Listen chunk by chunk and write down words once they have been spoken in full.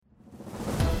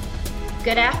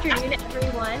Good afternoon,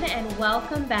 everyone, and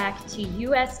welcome back to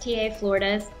USTA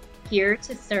Florida's Here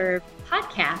to Serve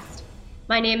podcast.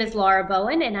 My name is Laura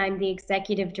Bowen, and I'm the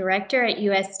Executive Director at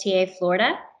USTA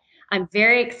Florida. I'm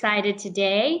very excited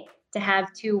today to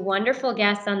have two wonderful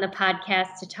guests on the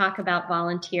podcast to talk about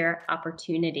volunteer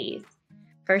opportunities.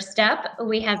 First up,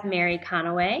 we have Mary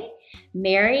Conaway.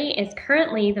 Mary is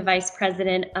currently the Vice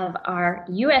President of our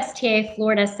USTA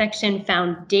Florida Section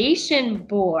Foundation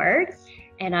Board.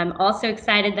 And I'm also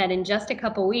excited that in just a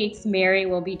couple weeks, Mary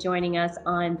will be joining us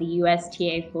on the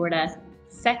USTA Florida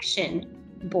Section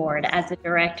Board as a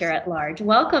Director at Large.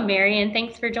 Welcome, Mary, and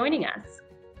thanks for joining us.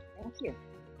 Thank you.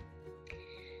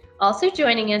 Also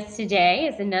joining us today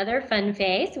is another fun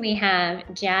face. We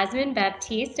have Jasmine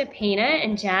Baptiste Pena,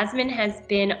 and Jasmine has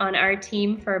been on our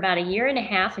team for about a year and a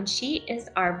half, and she is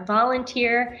our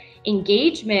volunteer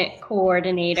engagement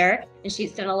coordinator, and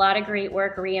she's done a lot of great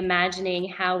work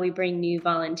reimagining how we bring new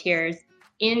volunteers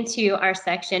into our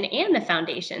section and the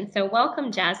foundation. So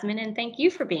welcome, Jasmine, and thank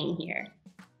you for being here.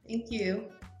 Thank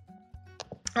you.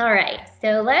 All right,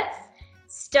 so let's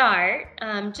start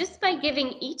just by giving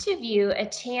each of you a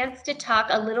chance to talk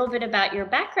a little bit about your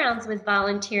backgrounds with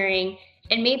volunteering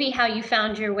and maybe how you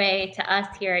found your way to us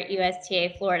here at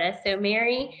USTA Florida. So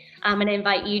Mary, I'm going to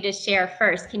invite you to share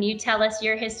first. Can you tell us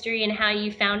your history and how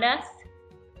you found us?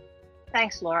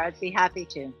 Thanks, Laura. I'd be happy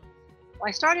to. Well,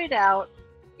 I started out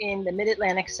in the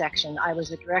Mid-Atlantic section. I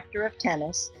was a director of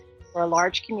tennis for a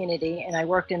large community, and I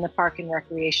worked in the Park and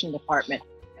Recreation Department.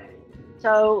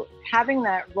 So having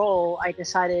that role, I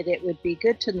decided it would be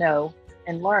good to know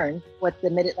and learn what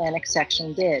the Mid-Atlantic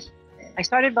section did. I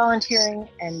started volunteering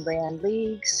and ran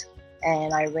leagues,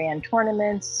 and I ran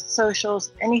tournaments,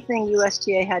 socials, anything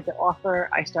USTA had to offer.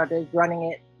 I started running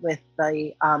it with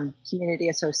the community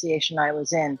association I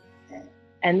was in.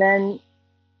 And then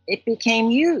it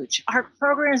became huge. Our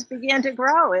programs began to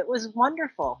grow. It was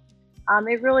wonderful.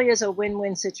 It really is a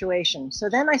win-win situation. So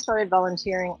then I started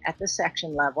volunteering at the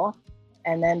section level.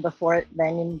 And then before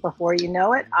you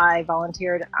know it, I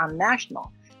volunteered on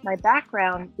national. My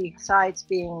background, besides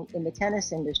being in the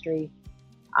tennis industry,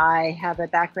 I have a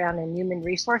background in human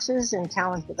resources and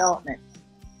talent development.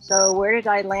 So where did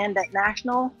I land at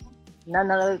national?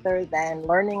 None other than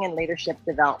learning and leadership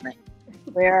development,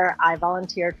 where I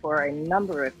volunteered for a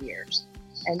number of years.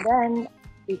 And then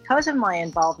because of my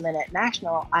involvement at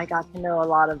national, I got to know a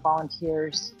lot of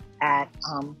volunteers at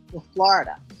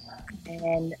Florida.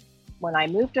 And when I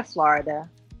moved to Florida,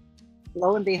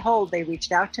 lo and behold, they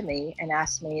reached out to me and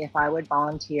asked me if I would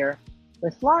volunteer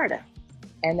with Florida.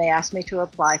 And they asked me to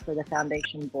apply for the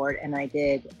foundation board, and I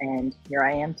did, and here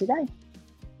I am today.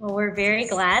 Well, we're very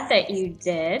glad that you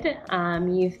did.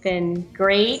 You've been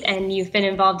great, and you've been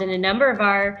involved in a number of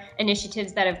our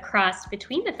initiatives that have crossed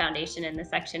between the foundation and the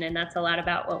section, and that's a lot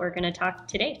about what we're going to talk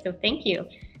today. So thank you.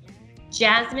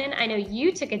 Jasmine, I know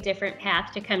you took a different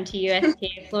path to come to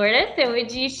USTA Florida, so would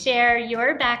you share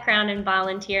your background in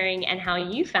volunteering and how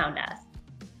you found us?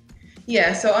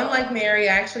 Yeah, so unlike Mary,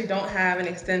 I actually don't have an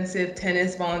extensive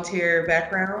tennis volunteer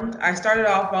background. I started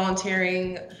off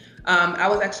volunteering. I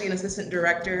was actually an assistant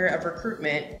director of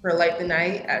recruitment for Light the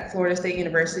Night at Florida State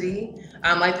University.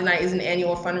 Light the Night is an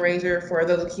annual fundraiser for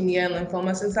the Leukemia and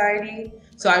Lymphoma Society.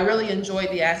 So I really enjoyed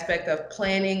the aspect of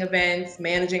planning events,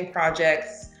 managing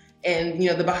projects, and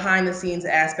the behind the scenes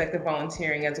aspect of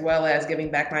volunteering, as well as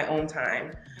giving back my own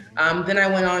time. Then I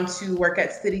went on to work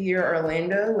at City Year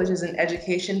Orlando, which is an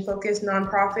education focused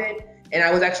nonprofit, and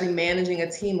I was actually managing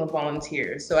a team of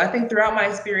volunteers. So I think throughout my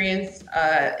experience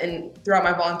and throughout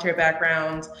my volunteer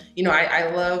background,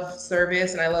 I love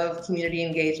service and I love community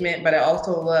engagement, but I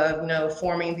also love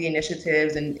forming the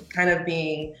initiatives and kind of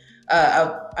being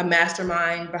a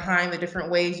mastermind behind the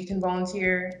different ways you can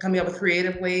volunteer, coming up with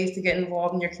creative ways to get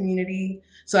involved in your community.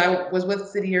 So I was with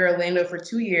City Year Orlando for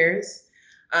 2 years,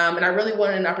 and I really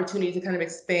wanted an opportunity to kind of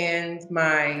expand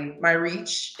my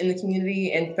reach in the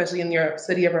community, and especially in the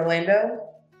city of Orlando.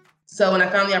 So when I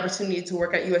found the opportunity to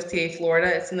work at USTA Florida,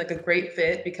 it seemed like a great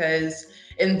fit because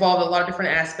it involved a lot of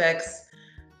different aspects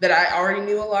that I already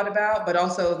knew a lot about, but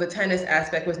also the tennis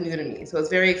aspect was new to me. So it's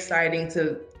very exciting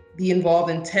to be involved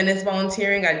in tennis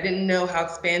volunteering. I didn't know how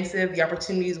expansive the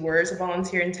opportunities were to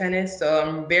volunteer in tennis. So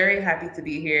I'm very happy to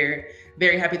be here,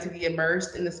 very happy to be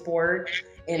immersed in the sport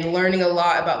and learning a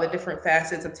lot about the different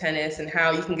facets of tennis and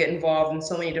how you can get involved in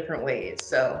so many different ways.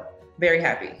 So very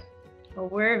happy. Well,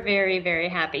 we're very, very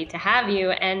happy to have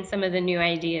you and some of the new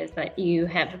ideas that you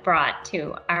have brought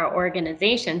to our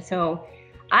organization. So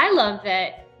I love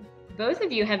that both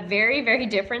of you have very, very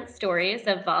different stories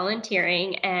of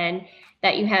volunteering and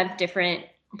that you have different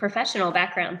professional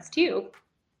backgrounds too.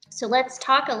 So let's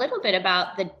talk a little bit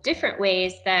about the different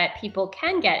ways that people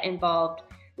can get involved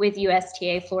with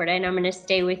USTA Florida. And I'm going to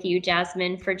stay with you,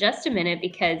 Jasmine, for just a minute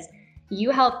because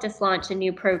you helped us launch a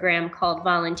new program called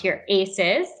Volunteer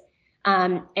ACES.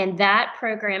 And that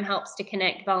program helps to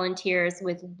connect volunteers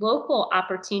with local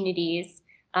opportunities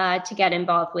to get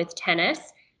involved with tennis.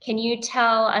 Can you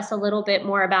tell us a little bit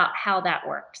more about how that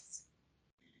works?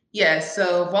 Yes,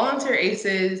 so Volunteer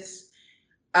ACES,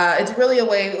 it's really a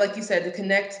way, like you said, to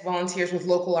connect volunteers with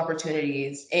local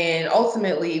opportunities. And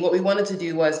ultimately, what we wanted to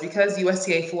do was, because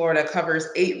USTA Florida covers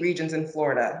 8 regions in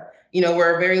Florida,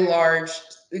 we're very large,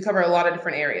 we cover a lot of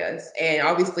different areas. And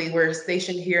obviously, we're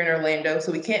stationed here in Orlando,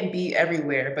 so we can't be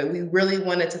everywhere. But we really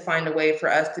wanted to find a way for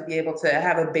us to be able to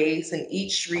have a base in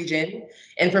each region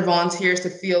and for volunteers to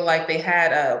feel like they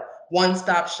had a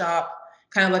one-stop shop,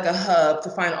 kind of like a hub to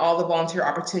find all the volunteer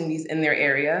opportunities in their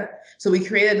area. So we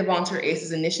created the Volunteer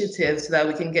ACES initiative so that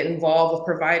we can get involved with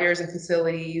providers and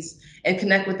facilities and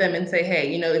connect with them and say,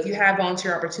 hey, if you have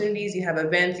volunteer opportunities, you have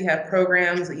events, you have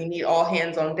programs that you need all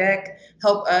hands on deck,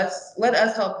 let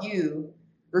us help you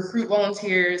recruit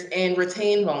volunteers and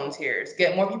retain volunteers,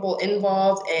 get more people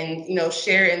involved and,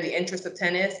 share in the interest of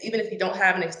tennis, even if you don't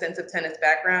have an extensive tennis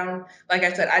background. Like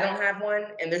I said, I don't have one,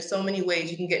 and there's so many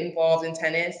ways you can get involved in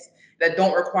tennis that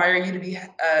don't require you to be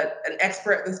an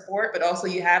expert at the sport, but also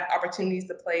you have opportunities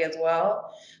to play as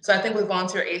well. So I think with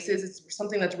Volunteer ACES, it's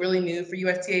something that's really new for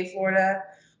USTA Florida.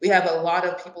 We have a lot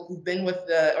of people who've been with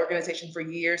the organization for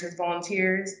years as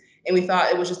volunteers, and we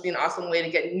thought it would just be an awesome way to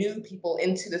get new people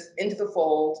into the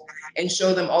fold and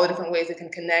show them all the different ways they can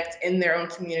connect in their own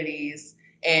communities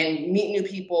and meet new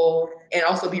people and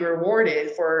also be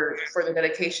rewarded for their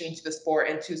dedication to the sport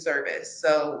and to service.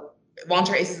 So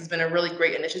Volunteer ACES has been a really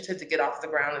great initiative to get off the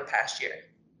ground in the past year.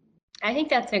 I think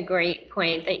that's a great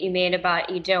point that you made about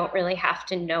you don't really have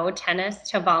to know tennis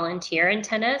to volunteer in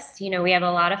tennis. We have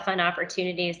a lot of fun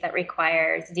opportunities that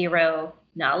require zero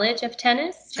knowledge of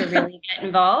tennis to really get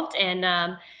involved. And,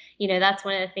 that's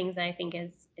one of the things that I think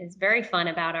is very fun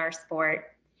about our sport.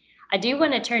 I do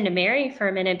want to turn to Mary for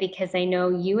a minute because I know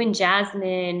you and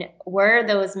Jasmine were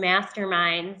those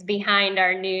masterminds behind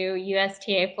our new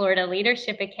USTA Florida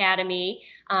Leadership Academy.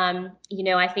 I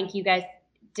think you guys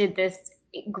did this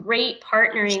great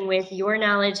partnering with your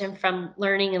knowledge and from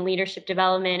learning and leadership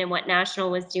development and what National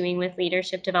was doing with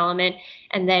leadership development,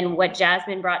 and then what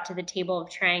Jasmine brought to the table of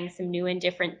trying some new and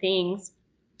different things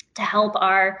to help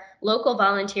our local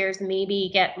volunteers maybe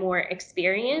get more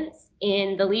experience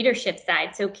in the leadership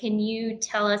side. So can you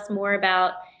tell us more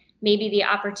about maybe the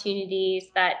opportunities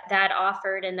that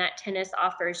offered and that tennis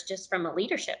offers just from a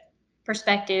leadership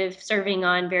perspective, serving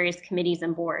on various committees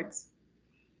and boards?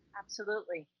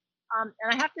 Absolutely. And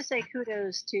I have to say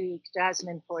kudos to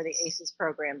Jasmine for the ACES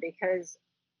program because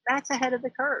that's ahead of the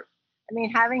curve. I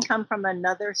mean, having come from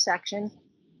another section,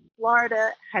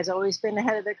 Florida has always been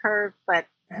ahead of the curve, but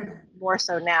more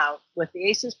so now with the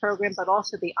ACES program, but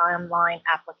also the online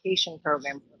application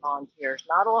program for volunteers.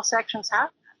 Not all sections have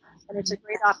that, and it's a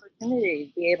great opportunity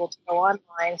to be able to go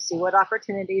online, see what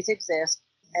opportunities exist,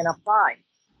 and apply.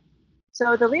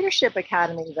 So the Leadership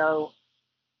Academy, though,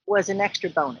 was an extra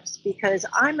bonus because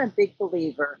I'm a big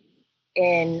believer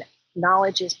in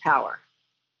knowledge is power.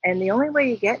 And the only way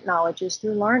you get knowledge is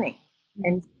through learning.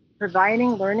 And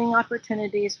providing learning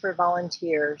opportunities for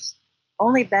volunteers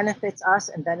only benefits us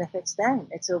and benefits them.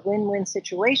 It's a win-win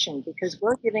situation because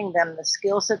we're giving them the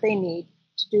skills that they need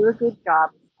to do a good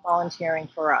job volunteering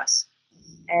for us.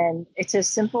 And it's as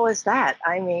simple as that.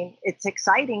 I mean, it's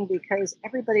exciting because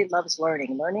everybody loves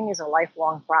learning. Learning is a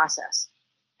lifelong process.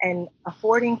 And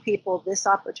affording people this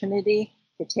opportunity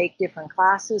to take different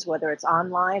classes, whether it's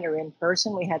online or in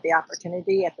person. We had the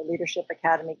opportunity at the Leadership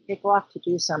Academy kickoff to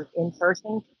do some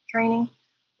in-person training.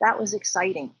 That was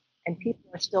exciting, and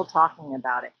people are still talking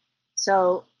about it.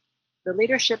 So the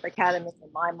Leadership Academy,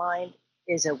 in my mind,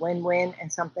 is a win-win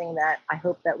and something that I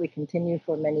hope that we continue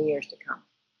for many years to come.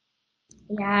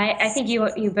 Yeah, I think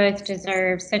you both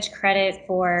deserve such credit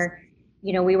for,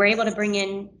 we were able to bring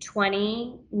in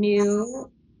 20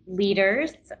 new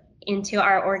leaders into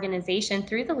our organization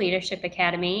through the Leadership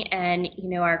Academy. And,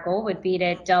 our goal would be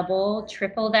to double,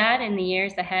 triple that in the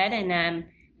years ahead. And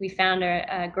we found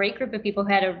a great group of people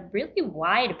who had a really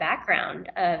wide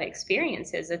background of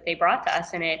experiences that they brought to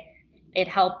us. And it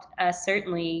helped us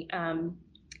certainly,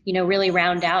 really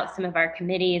round out some of our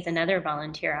committees and other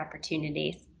volunteer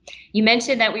opportunities. You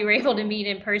mentioned that we were able to meet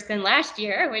in person last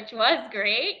year, which was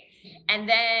great. And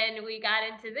then we got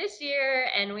into this year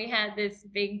and we had this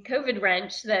big COVID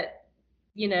wrench that,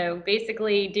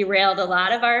 basically derailed a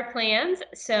lot of our plans.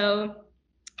 So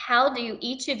how do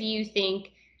each of you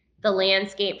think the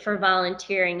landscape for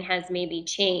volunteering has maybe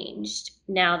changed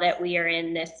now that we are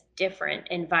in this different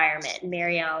environment.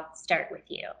 Mary, I'll start with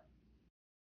you.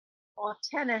 Well,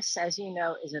 tennis, as you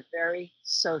know, is a very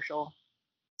social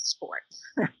sport.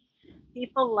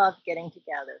 People love getting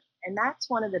together, and that's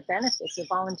one of the benefits of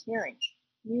volunteering.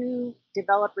 You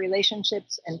develop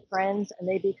relationships and friends, and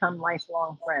they become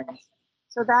lifelong friends.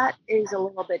 So that is a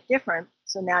little bit different.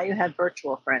 So now you have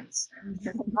virtual friends. I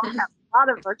have a lot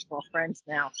of virtual friends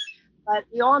now, but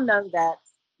we all know that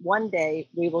one day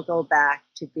we will go back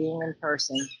to being in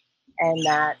person, and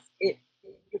that it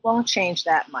won't change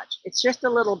that much. It's just a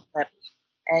little blip,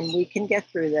 and we can get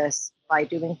through this by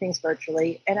doing things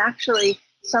virtually. And actually,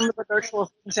 some of the virtual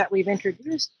things that we've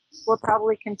introduced we'll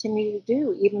probably continue to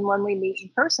do even when we meet in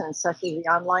person, such as the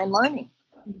online learning.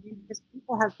 Because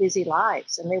people have busy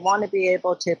lives and they want to be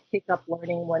able to pick up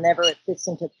learning whenever it fits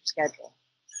into their schedule.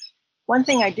 One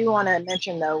thing I do want to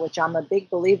mention, though, which I'm a big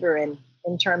believer in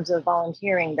terms of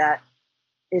volunteering, that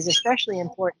is especially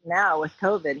important now with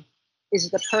COVID, is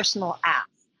the personal ask.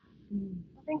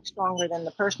 Nothing stronger than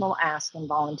the personal ask in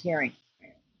volunteering.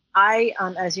 I,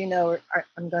 as you know,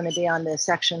 I'm going to be on the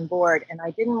section board, and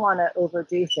I didn't want to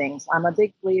overdo things. I'm a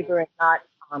big believer in not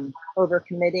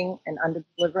overcommitting and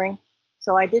under-delivering.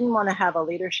 So I didn't want to have a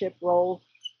leadership role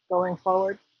going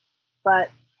forward. But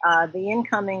the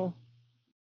incoming,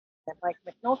 Mike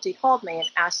McNulty, called me and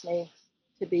asked me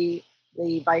to be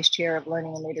the vice chair of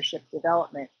learning and leadership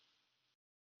development.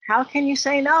 How can you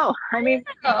say no? I mean,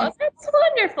 oh, that's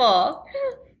wonderful.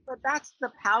 But that's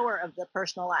the power of the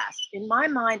personal ask. In my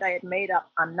mind, I had made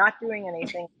up, I'm not doing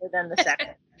anything other than the section.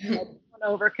 I didn't want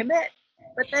to overcommit.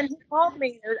 But then he called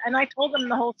me and I told him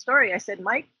the whole story. I said,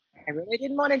 Mike, I really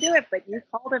didn't want to do it, but you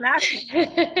called and asked me.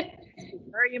 It's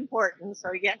very important. So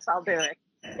yes, I'll do it.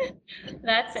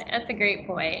 That's a great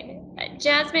point.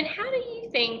 Jasmine, how do you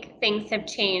think things have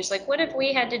changed? Like, what have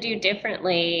we had to do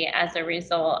differently as a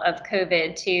result of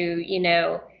COVID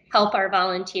to, help our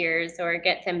volunteers or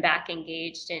get them back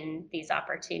engaged in these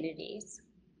opportunities?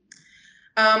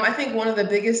 I think one of the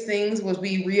biggest things was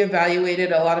we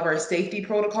reevaluated a lot of our safety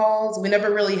protocols. We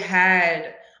never really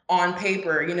had on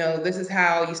paper, this is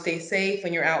how you stay safe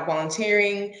when you're out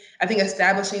volunteering. I think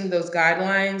establishing those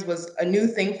guidelines was a new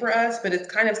thing for us, but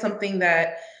it's kind of something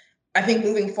that I think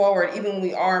moving forward, even when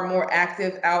we are more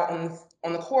active out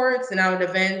on the courts and out at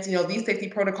events, these safety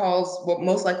protocols will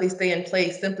most likely stay in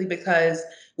place simply because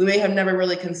we may have never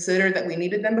really considered that we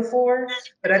needed them before.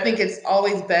 But I think it's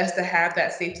always best to have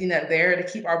that safety net there to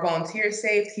keep our volunteers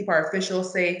safe, keep our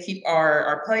officials safe, keep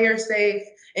our players safe,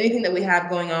 anything that we have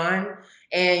going on.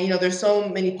 And, there's so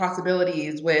many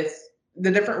possibilities with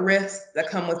the different risks that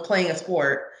come with playing a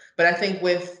sport. But I think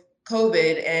with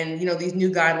COVID and these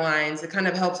new guidelines, it kind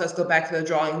of helps us go back to the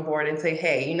drawing board and say,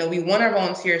 hey, we want our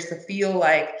volunteers to feel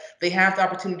like they have the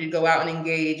opportunity to go out and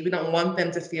engage. We don't want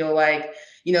them to feel like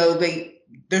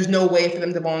there's no way for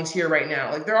them to volunteer right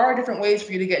now. Like, there are different ways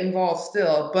for you to get involved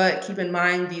still, but keep in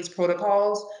mind these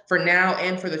protocols for now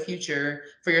and for the future,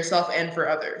 for yourself and for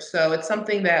others. So it's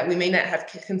something that we may not have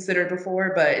considered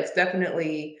before, but it's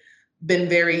definitely been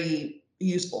very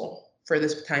useful for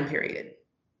this time period.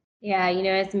 Yeah,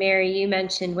 as Mary, you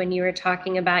mentioned when you were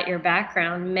talking about your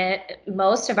background,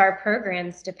 most of our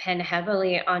programs depend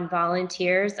heavily on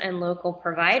volunteers and local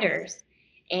providers.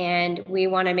 And we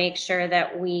want to make sure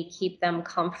that we keep them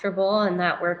comfortable and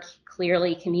that we're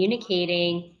clearly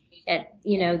communicating that,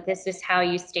 this is how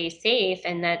you stay safe.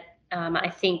 And that I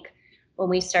think when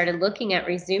we started looking at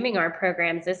resuming our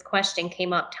programs, this question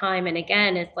came up time and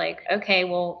again. It's like, okay,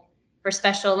 well, for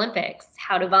Special Olympics,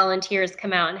 how do volunteers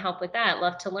come out and help with that?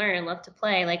 Love to learn, love to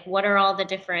play. Like, what are all the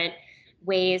different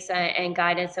ways and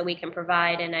guidance that we can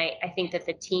provide? And I think that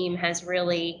the team has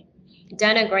really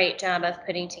done a great job of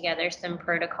putting together some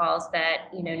protocols that,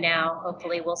 now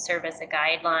hopefully will serve as a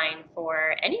guideline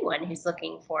for anyone who's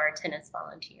looking for tennis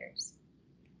volunteers.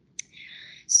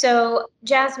 So,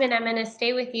 Jasmine, I'm going to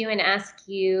stay with you and ask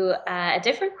you a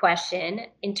different question.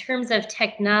 In terms of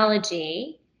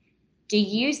technology, do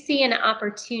you see an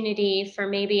opportunity for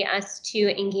maybe us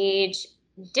to engage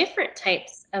different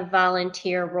types of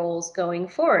volunteer roles going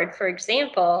forward? For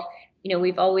example,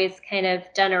 we've always kind of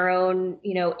done our own,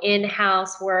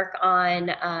 in-house work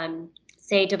on,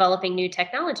 say, developing new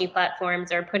technology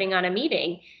platforms or putting on a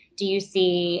meeting. Do you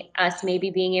see us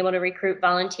maybe being able to recruit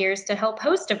volunteers to help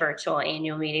host a virtual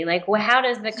annual meeting? Like, how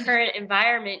does the current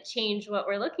environment change what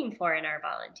we're looking for in our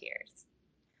volunteers?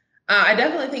 I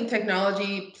definitely think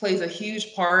technology plays a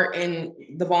huge part in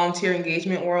the volunteer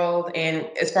engagement world and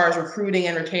as far as recruiting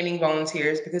and retaining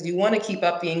volunteers, because you want to keep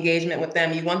up the engagement with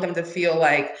them. You want them to feel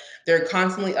like they're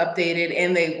constantly updated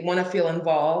and they want to feel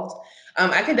involved.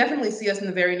 I can definitely see us in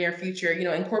the very near future,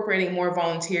 incorporating more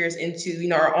volunteers into,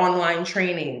 our online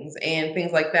trainings and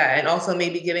things like that. And also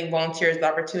maybe giving volunteers the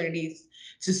opportunities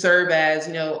to serve as,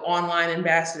 online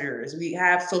ambassadors. We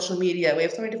have social media. We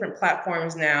have so many different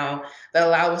platforms now that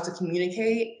allow us to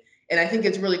communicate. And I think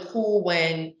it's really cool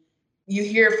when you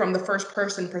hear from the first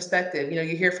person perspective.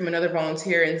 You hear from another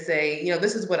volunteer and say,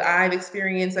 this is what I've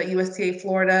experienced at USTA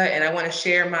Florida, and I want to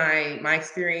share my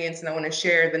experience, and I want to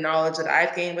share the knowledge that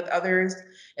I've gained with others.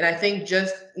 And I think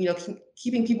just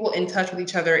keeping people in touch with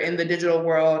each other in the digital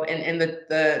world and in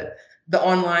the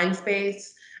online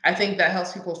space, I think that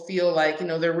helps people feel like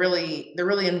they're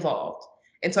really involved.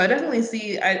 And so I definitely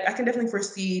see, I can definitely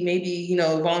foresee maybe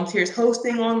volunteers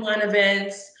hosting online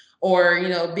events, or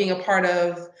being a part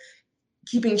of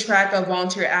keeping track of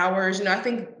volunteer hours. I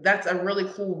think that's a really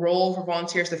cool role for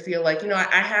volunteers to feel like,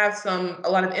 I have a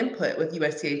lot of input with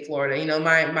USTA Florida.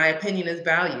 My opinion is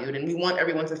valued, and we want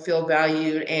everyone to feel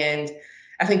valued. And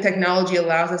I think technology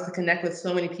allows us to connect with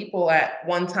so many people at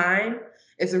one time.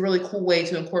 It's a really cool way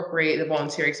to incorporate the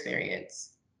volunteer experience.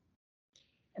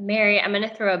 Mary, I'm going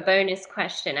to throw a bonus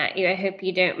question at you. I hope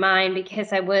you don't mind,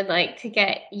 because I would like to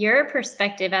get your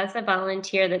perspective as a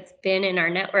volunteer that's been in our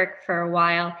network for a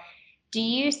while. Do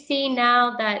you see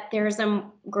now that there's a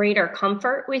greater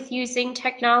comfort with using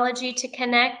technology to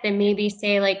connect than maybe,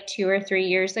 say, like 2 or 3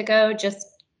 years ago,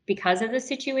 just because of the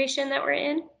situation that we're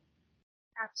in?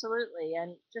 Absolutely.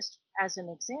 And just as an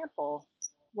example,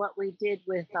 what we did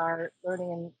with our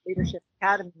Learning and Leadership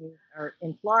Academy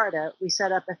in Florida, we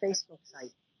set up a Facebook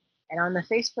site. And on the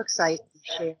Facebook site, we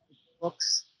shared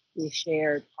books, we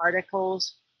shared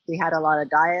articles, we had a lot of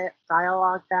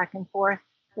dialogue back and forth,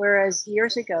 whereas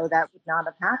years ago that would not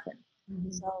have happened.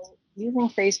 Mm-hmm. So using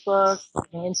Facebook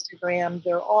and Instagram,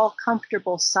 they're all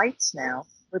comfortable sites now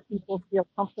where people feel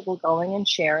comfortable going and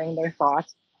sharing their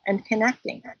thoughts and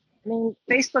connecting. I mean,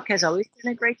 Facebook has always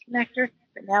been a great connector,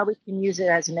 but now we can use it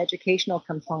as an educational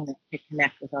component to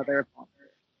connect with other volunteers.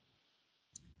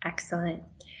 Excellent.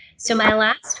 So my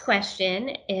last question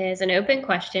is an open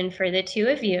question for the two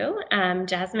of you.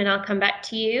 Jasmine, I'll come back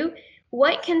to you.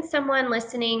 What can someone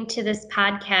listening to this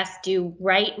podcast do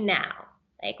right now,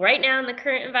 like right now in the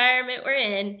current environment we're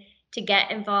in, to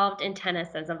get involved in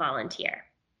tennis as a volunteer?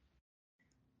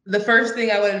 The first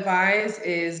thing I would advise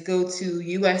is go to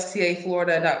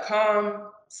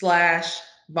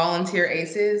USTAFlorida.com/volunteer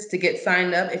aces to get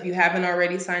signed up if you haven't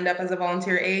already signed up as a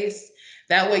volunteer ace.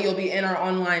 That way you'll be in our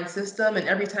online system, and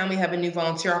every time we have a new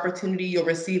volunteer opportunity, you'll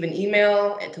receive an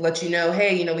email to let you know,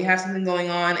 hey, we have something going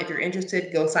on. If you're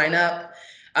interested, go sign up.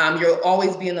 You'll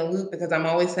always be in the loop because I'm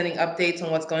always sending updates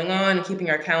on what's going on and keeping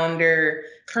our calendar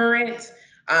current.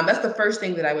 That's the first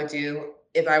thing that I would do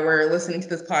if I were listening to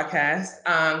this podcast.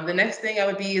 The next thing I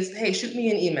would be is, hey, shoot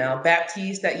me an email,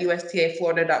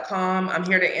 baptiste@USTAFlorida.com. I'm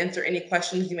here to answer any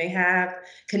questions you may have,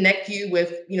 connect you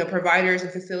with, providers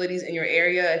and facilities in your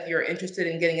area. If you're interested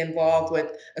in getting involved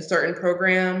with a certain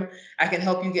program, I can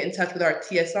help you get in touch with our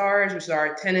TSRs, which are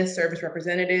our tennis service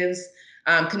representatives.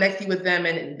 Connect you with them,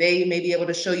 and they may be able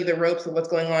to show you the ropes of what's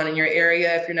going on in your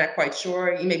area. If you're not quite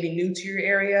sure, you may be new to your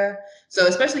area. So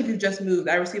especially if you've just moved,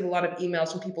 I receive a lot of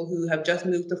emails from people who have just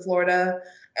moved to Florida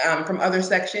from other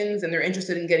sections, and they're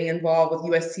interested in getting involved with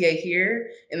USTA here.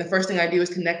 And the first thing I do is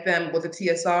connect them with a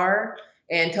TSR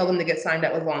and tell them to get signed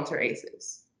up with Volunteer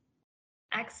ACEs.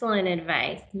 Excellent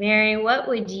advice. Mary, what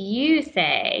would you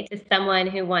say to someone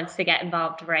who wants to get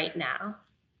involved right now?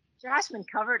 Jasmine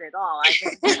covered it all.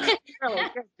 Really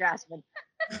good, Jasmine.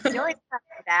 The only thing I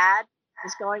would add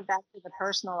is going back to the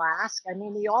personal ask. I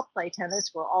mean, we all play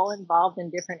tennis. We're all involved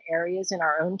in different areas in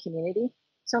our own community.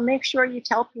 So make sure you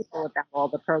tell people about all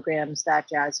the programs that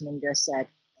Jasmine just said.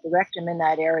 Direct them in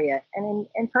that area and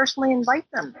personally invite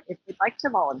them if they'd like to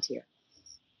volunteer.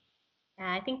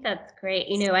 Yeah, I think that's great.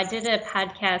 I did a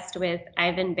podcast with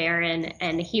Ivan Barron,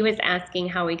 and he was asking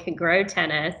how we could grow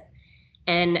tennis.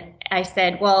 And I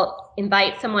said, well,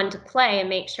 invite someone to play and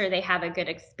make sure they have a good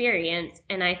experience.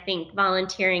 And I think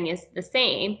volunteering is the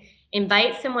same.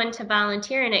 Invite someone to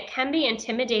volunteer, and it can be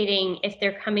intimidating if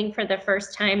they're coming for the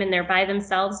first time and they're by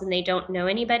themselves and they don't know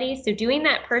anybody. So doing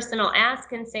that personal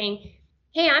ask and saying,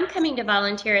 hey, I'm coming to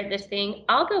volunteer at this thing,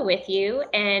 I'll go with you,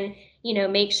 and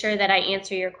make sure that I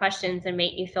answer your questions and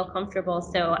make you feel comfortable.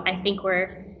 So I think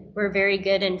we're very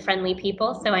good and friendly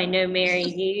people. So I know, Mary,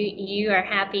 you are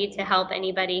happy to help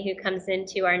anybody who comes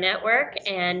into our network.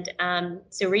 And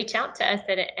so reach out to us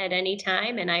at any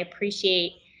time. And I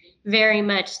appreciate very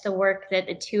much the work that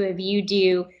the two of you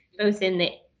do, both in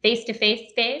the face-to-face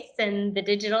space and the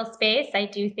digital space. I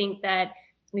do think that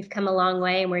we've come a long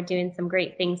way, and we're doing some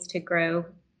great things to grow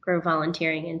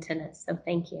volunteering in tennis. So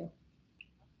thank you.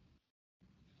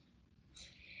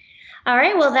 All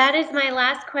right, well, that is my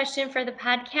last question for the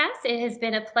podcast. It has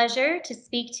been a pleasure to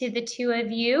speak to the two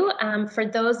of you. For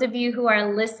those of you who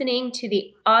are listening to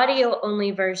the audio-only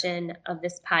version of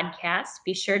this podcast,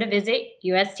 be sure to visit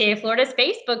USTA Florida's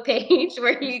Facebook page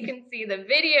where you can see the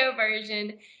video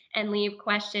version and leave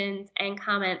questions and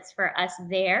comments for us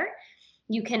there.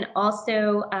 You can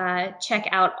also check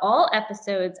out all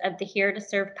episodes of the Here to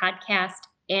Serve podcast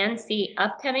and see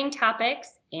upcoming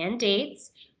topics and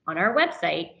dates on our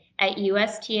website at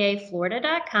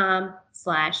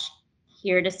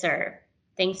USTAFlorida.com/here to serve.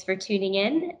 Thanks for tuning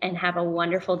in and have a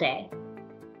wonderful day.